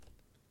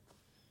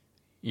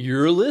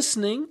You're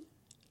listening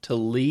to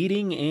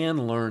Leading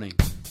and Learning.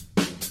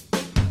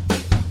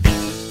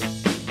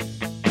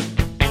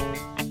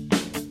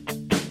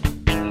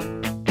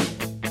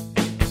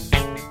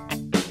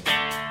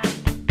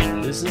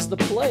 This is the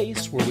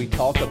place where we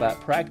talk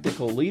about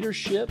practical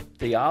leadership,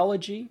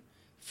 theology,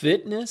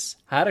 fitness,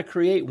 how to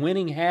create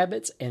winning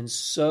habits, and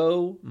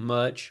so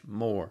much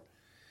more.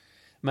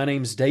 My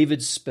name's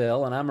David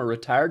Spell, and I'm a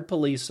retired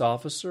police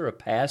officer, a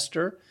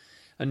pastor,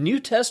 a New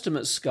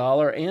Testament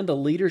scholar, and a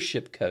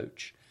leadership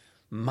coach.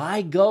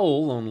 My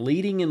goal on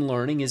Leading and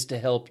Learning is to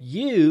help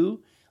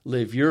you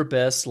live your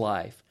best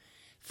life.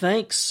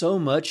 Thanks so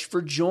much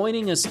for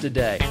joining us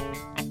today.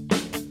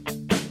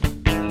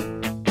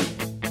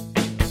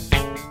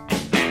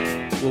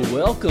 Well,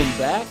 welcome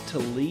back to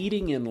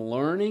Leading and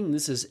Learning.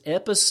 This is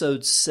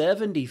episode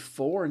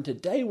 74, and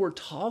today we're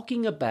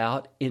talking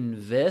about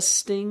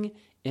investing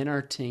in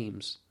our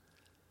teams.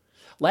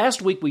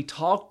 Last week we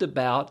talked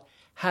about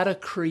how to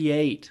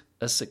create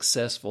a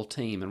successful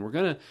team, and we're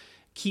going to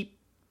keep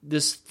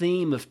this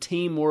theme of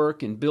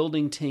teamwork and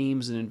building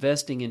teams and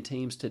investing in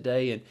teams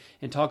today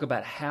and talk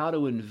about how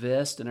to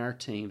invest in our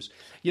teams.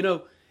 You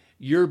know,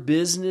 your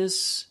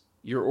business,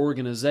 your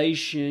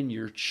organization,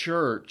 your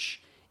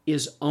church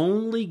is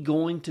only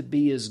going to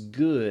be as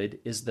good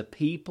as the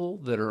people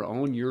that are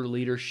on your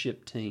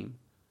leadership team.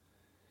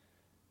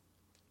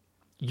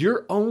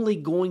 You're only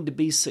going to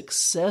be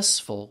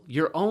successful,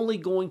 you're only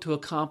going to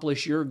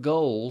accomplish your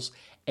goals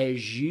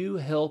as you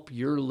help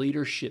your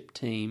leadership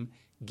team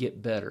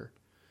get better.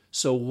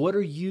 So what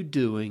are you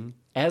doing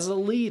as a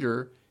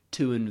leader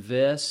to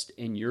invest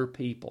in your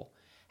people?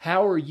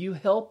 How are you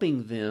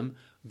helping them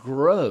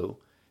grow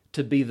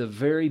to be the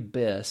very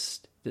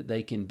best that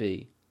they can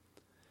be?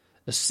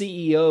 A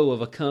CEO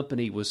of a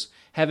company was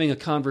having a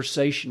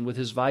conversation with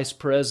his vice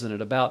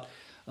president about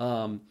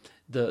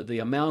the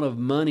amount of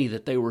money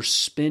that they were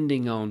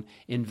spending on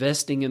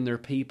investing in their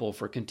people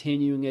for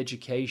continuing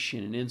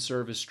education and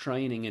in-service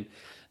training. And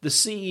the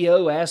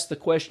CEO asked the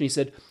question, he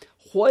said,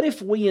 what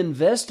if we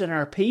invest in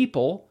our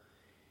people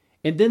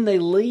and then they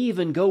leave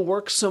and go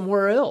work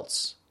somewhere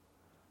else?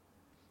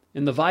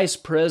 And the vice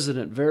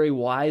president very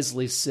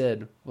wisely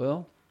said,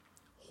 well,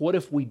 what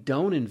if we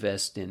don't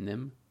invest in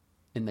them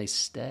and they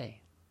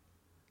stay?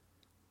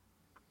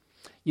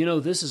 You know,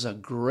 this is a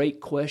great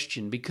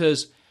question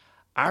because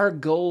our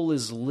goal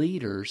as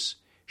leaders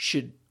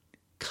should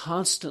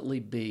constantly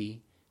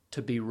be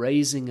to be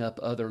raising up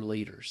other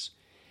leaders.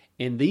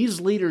 And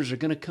these leaders are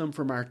going to come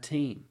from our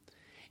team.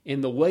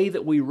 And the way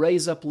that we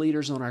raise up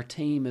leaders on our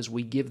team is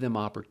we give them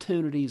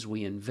opportunities,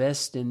 we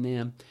invest in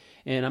them.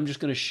 And I'm just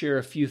going to share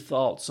a few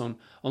thoughts on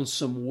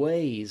some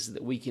ways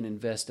that we can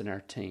invest in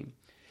our team.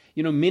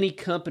 You know, many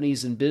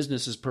companies and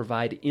businesses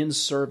provide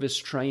in-service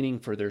training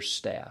for their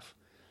staff.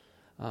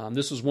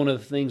 This was one of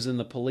the things in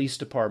the police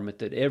department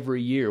that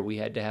every year we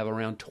had to have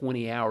around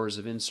 20 hours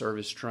of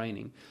in-service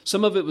training.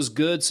 Some of it was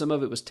good, some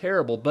of it was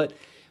terrible, but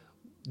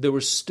there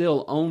was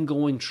still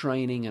ongoing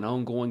training and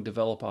ongoing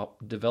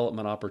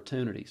development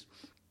opportunities.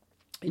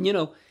 And you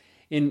know,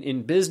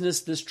 in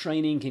business, this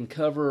training can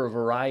cover a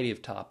variety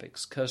of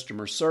topics: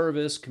 customer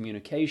service,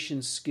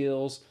 communication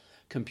skills,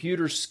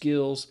 computer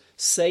skills,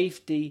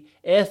 safety,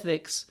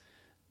 ethics,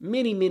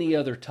 many, many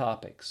other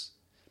topics.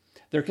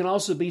 There can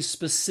also be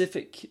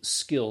specific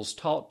skills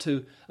taught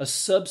to a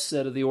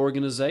subset of the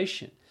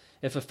organization.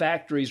 If a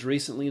factory's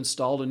recently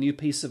installed a new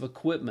piece of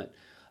equipment,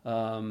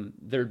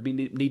 there'd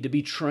need to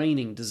be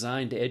training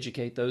designed to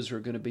educate those who are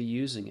going to be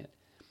using it.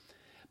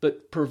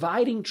 But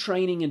providing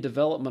training and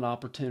development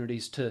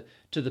opportunities to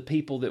the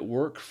people that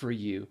work for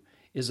you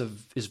is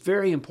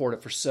very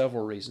important for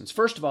several reasons.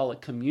 First of all,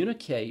 it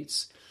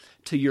communicates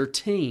to your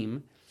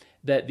team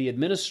that the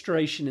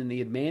administration and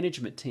the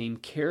management team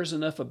cares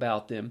enough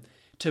about them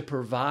to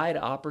provide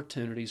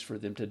opportunities for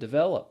them to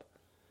develop.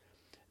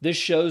 This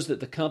shows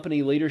that the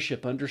company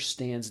leadership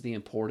understands the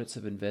importance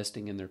of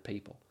investing in their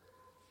people.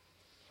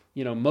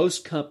 You know,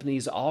 most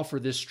companies offer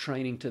this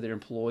training to their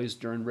employees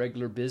during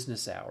regular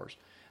business hours.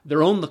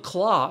 They're on the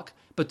clock,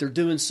 but they're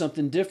doing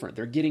something different.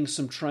 They're getting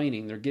some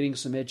training. They're getting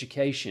some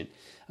education.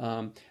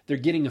 They're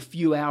getting a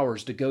few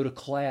hours to go to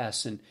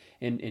class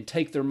and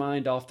take their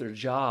mind off their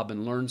job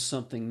and learn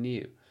something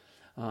new.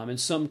 In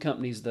some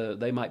companies,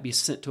 they might be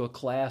sent to a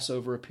class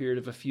over a period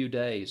of a few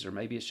days, or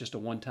maybe it's just a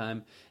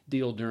one-time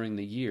deal during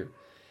the year.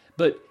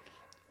 But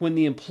when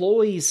the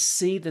employees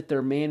see that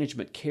their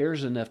management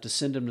cares enough to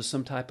send them to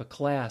some type of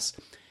class,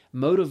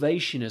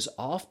 motivation is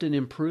often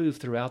improved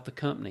throughout the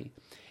company.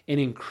 And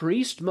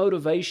increased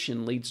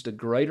motivation leads to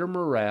greater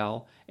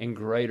morale and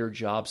greater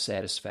job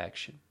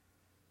satisfaction.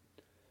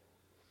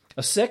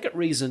 A second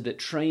reason that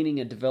training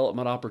and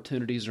development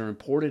opportunities are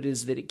important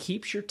is that it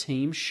keeps your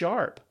team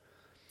sharp.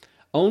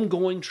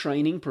 Ongoing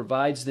training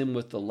provides them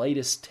with the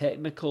latest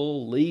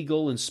technical,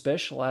 legal, and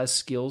specialized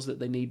skills that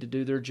they need to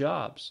do their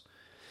jobs.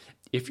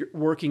 If you're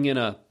working in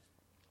a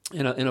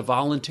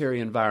voluntary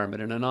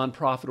environment, in a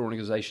nonprofit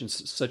organization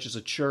such as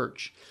a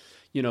church,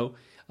 you know,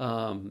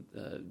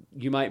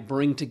 You might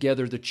bring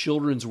together the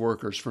children's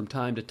workers from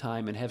time to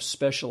time and have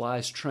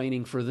specialized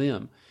training for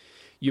them.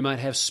 You might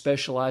have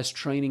specialized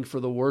training for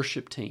the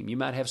worship team. You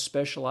might have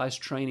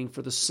specialized training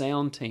for the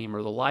sound team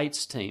or the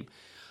lights team.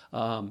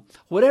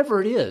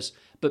 Whatever it is,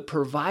 but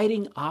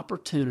providing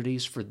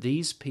opportunities for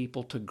these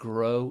people to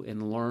grow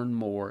and learn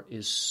more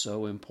is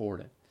so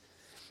important.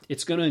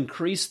 It's going to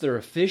increase their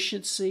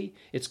efficiency.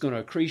 It's going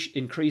to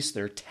increase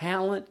their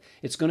talent.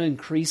 It's going to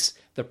increase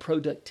the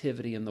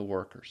productivity in the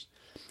workers.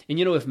 And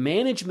if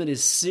management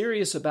is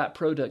serious about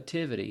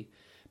productivity,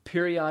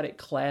 periodic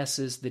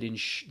classes that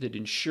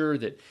ensure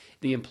that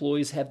the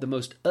employees have the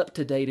most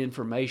up-to-date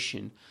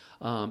information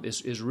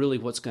is really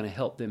what's going to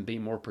help them be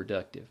more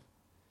productive.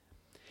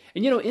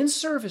 And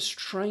in-service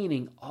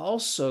training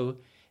also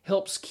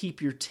helps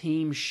keep your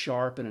team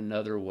sharp in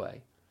another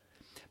way.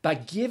 By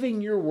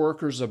giving your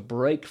workers a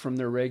break from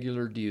their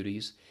regular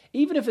duties,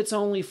 even if it's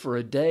only for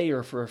a day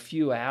or for a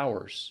few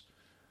hours,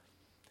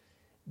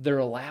 they're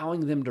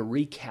allowing them to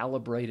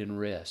recalibrate and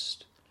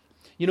rest.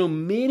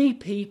 Many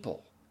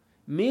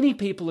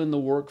people in the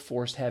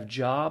workforce have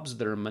jobs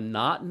that are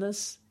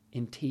monotonous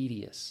and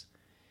tedious.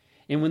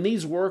 And when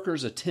these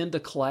workers attend a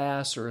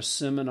class or a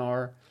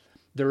seminar,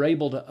 they're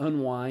able to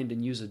unwind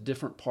and use a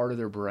different part of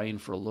their brain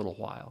for a little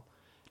while.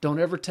 Don't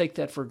ever take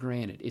that for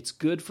granted. It's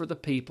good for the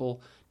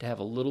people to have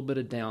a little bit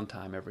of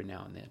downtime every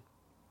now and then.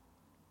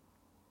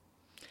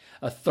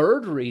 A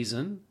third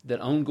reason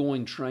that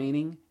ongoing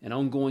training and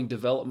ongoing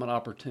development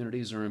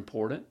opportunities are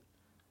important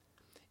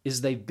is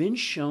they've been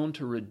shown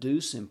to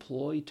reduce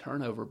employee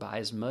turnover by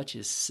as much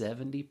as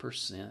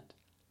 70%.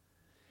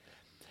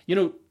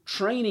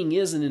 Training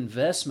is an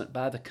investment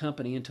by the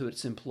company into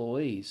its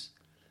employees,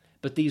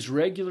 but these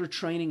regular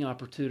training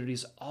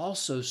opportunities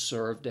also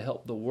serve to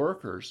help the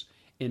workers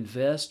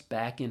invest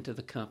back into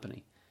the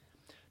company.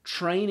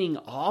 Training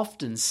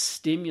often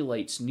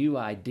stimulates new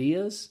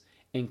ideas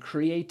and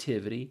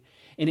creativity,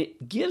 and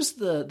it gives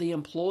the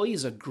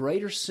employees a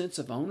greater sense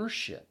of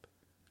ownership.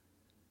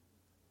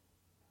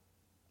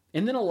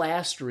 And then a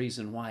last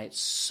reason why it's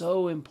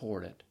so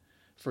important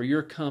for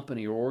your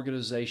company or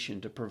organization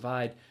to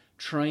provide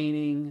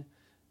training,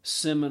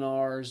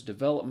 seminars,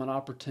 development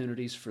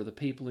opportunities for the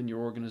people in your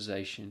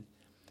organization.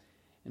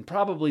 And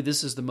probably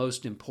this is the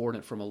most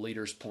important from a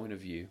leader's point of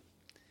view.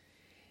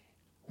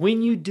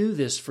 When you do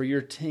this for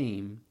your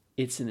team,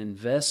 it's an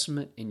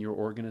investment in your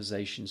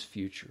organization's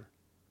future.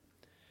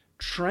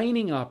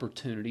 Training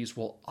opportunities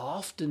will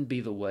often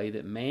be the way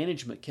that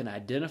management can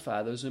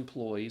identify those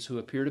employees who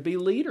appear to be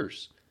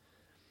leaders.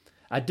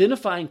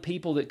 Identifying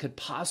people that could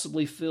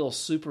possibly fill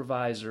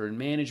supervisor and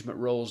management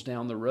roles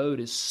down the road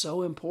is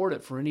so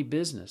important for any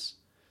business.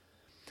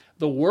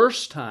 The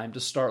worst time to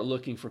start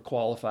looking for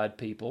qualified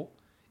people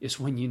is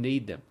when you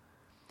need them.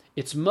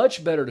 It's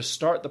much better to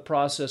start the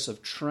process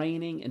of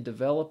training and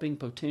developing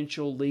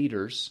potential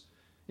leaders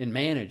and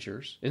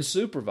managers and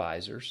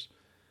supervisors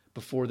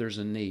before there's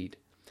a need.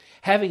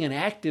 Having an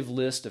active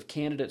list of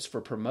candidates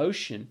for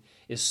promotion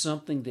is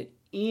something that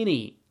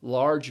any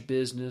large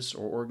business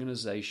or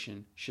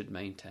organization should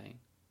maintain.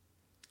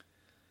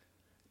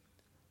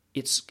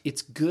 It's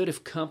good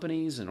if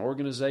companies and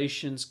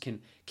organizations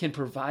can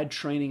provide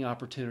training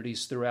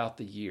opportunities throughout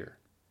the year.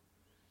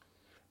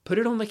 Put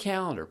it on the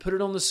calendar, put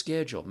it on the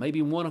schedule,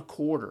 maybe one a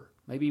quarter,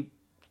 maybe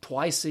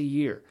twice a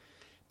year.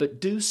 But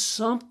do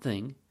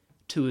something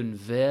to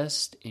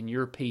invest in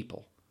your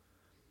people.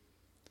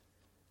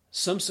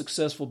 Some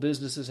successful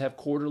businesses have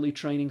quarterly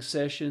training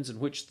sessions in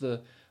which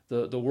the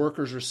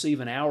workers receive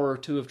an hour or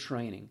two of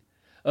training.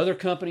 Other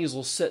companies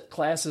will set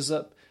classes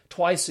up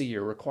twice a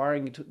year,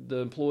 requiring the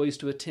employees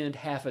to attend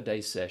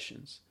half-a-day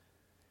sessions.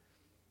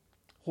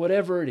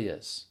 Whatever it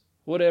is,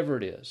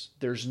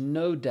 there's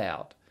no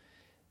doubt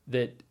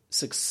that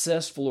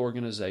successful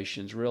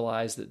organizations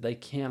realize that they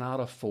cannot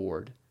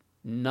afford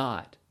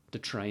not to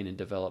train and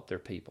develop their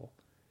people.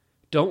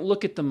 Don't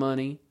look at the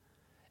money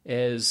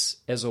as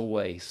a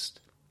waste.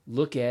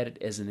 Look at it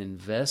as an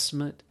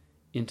investment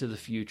into the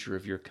future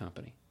of your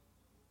company.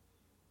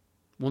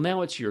 Well,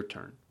 now it's your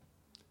turn.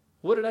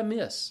 What did I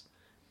miss?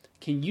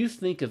 Can you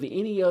think of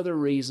any other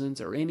reasons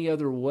or any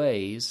other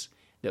ways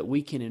that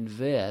we can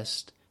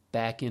invest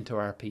back into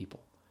our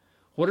people?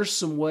 What are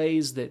some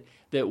ways that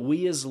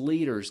we as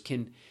leaders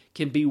can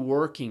be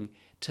working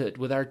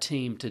with our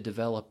team to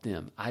develop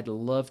them? I'd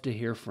love to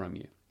hear from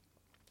you.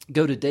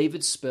 Go to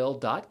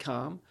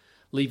davidspell.com,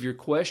 leave your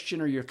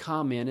question or your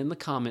comment in the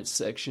comments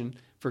section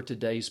for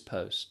today's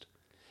post.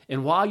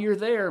 And while you're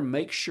there,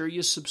 make sure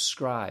you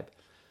subscribe.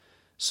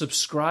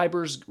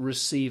 Subscribers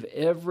receive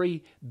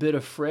every bit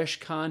of fresh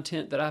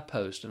content that I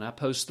post, and I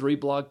post 3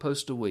 blog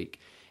posts a week.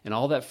 And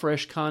all that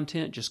fresh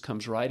content just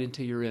comes right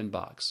into your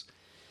inbox.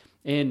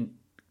 And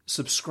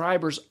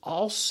subscribers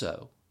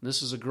also,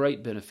 this is a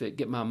great benefit,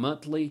 get my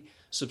monthly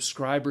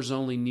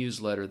subscribers-only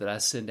newsletter that I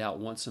send out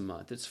once a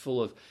month. It's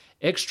full of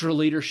extra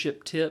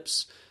leadership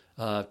tips,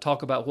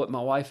 talk about what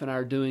my wife and I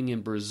are doing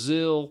in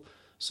Brazil,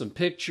 some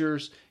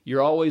pictures.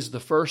 You're always the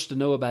first to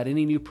know about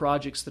any new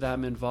projects that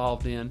I'm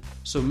involved in,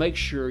 so make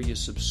sure you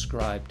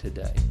subscribe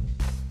today.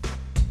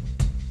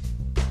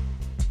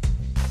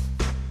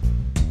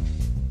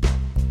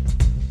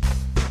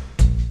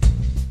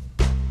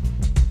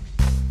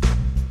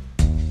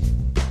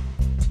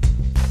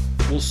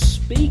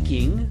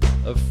 speaking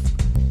of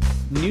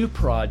new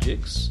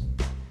projects,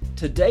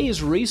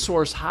 today's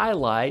resource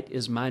highlight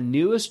is my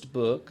newest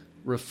book,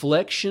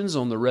 Reflections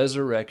on the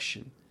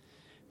Resurrection.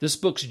 This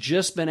book's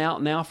just been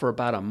out now for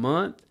about a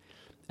month,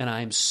 and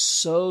I am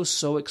so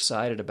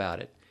excited about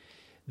it.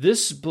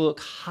 This book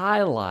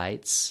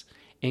highlights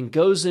and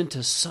goes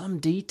into some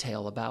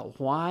detail about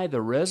why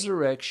the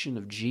resurrection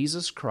of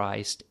Jesus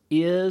Christ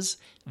is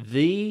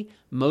the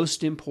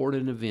most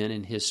important event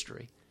in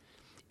history.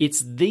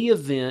 It's the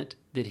event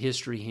that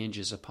history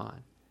hinges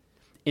upon.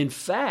 In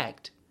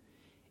fact,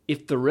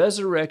 if the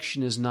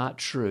resurrection is not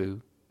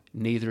true,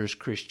 neither is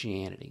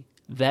Christianity.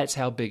 That's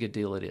how big a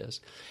deal it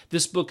is.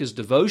 This book is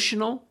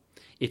devotional,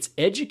 it's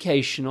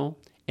educational,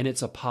 and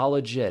it's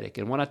apologetic.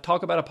 And when I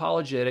talk about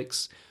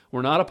apologetics,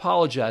 we're not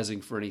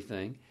apologizing for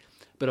anything,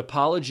 but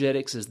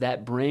apologetics is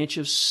that branch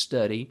of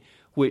study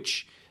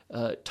which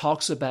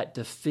talks about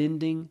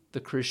defending the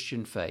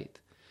Christian faith.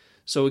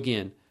 So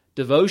again,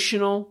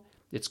 devotional,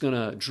 it's going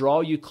to draw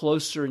you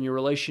closer in your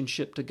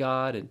relationship to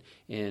God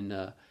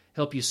and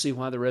help you see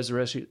why the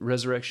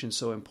resurrection is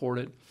so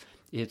important.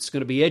 It's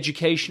going to be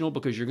educational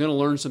because you're going to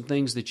learn some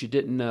things that you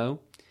didn't know.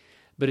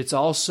 But it's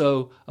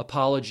also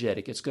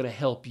apologetic. It's going to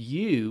help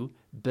you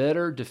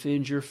better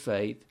defend your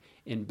faith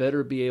and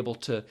better be able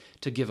to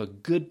give a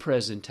good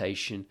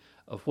presentation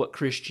of what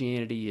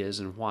Christianity is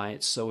and why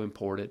it's so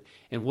important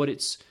and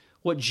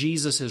what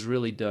Jesus has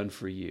really done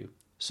for you.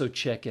 So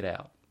check it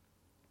out.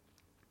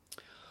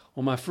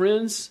 Well, my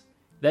friends,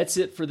 that's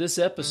it for this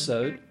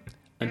episode.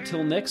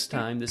 Until next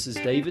time, this is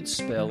David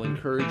Spell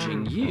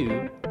encouraging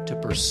you to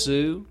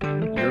pursue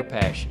your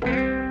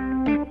passion.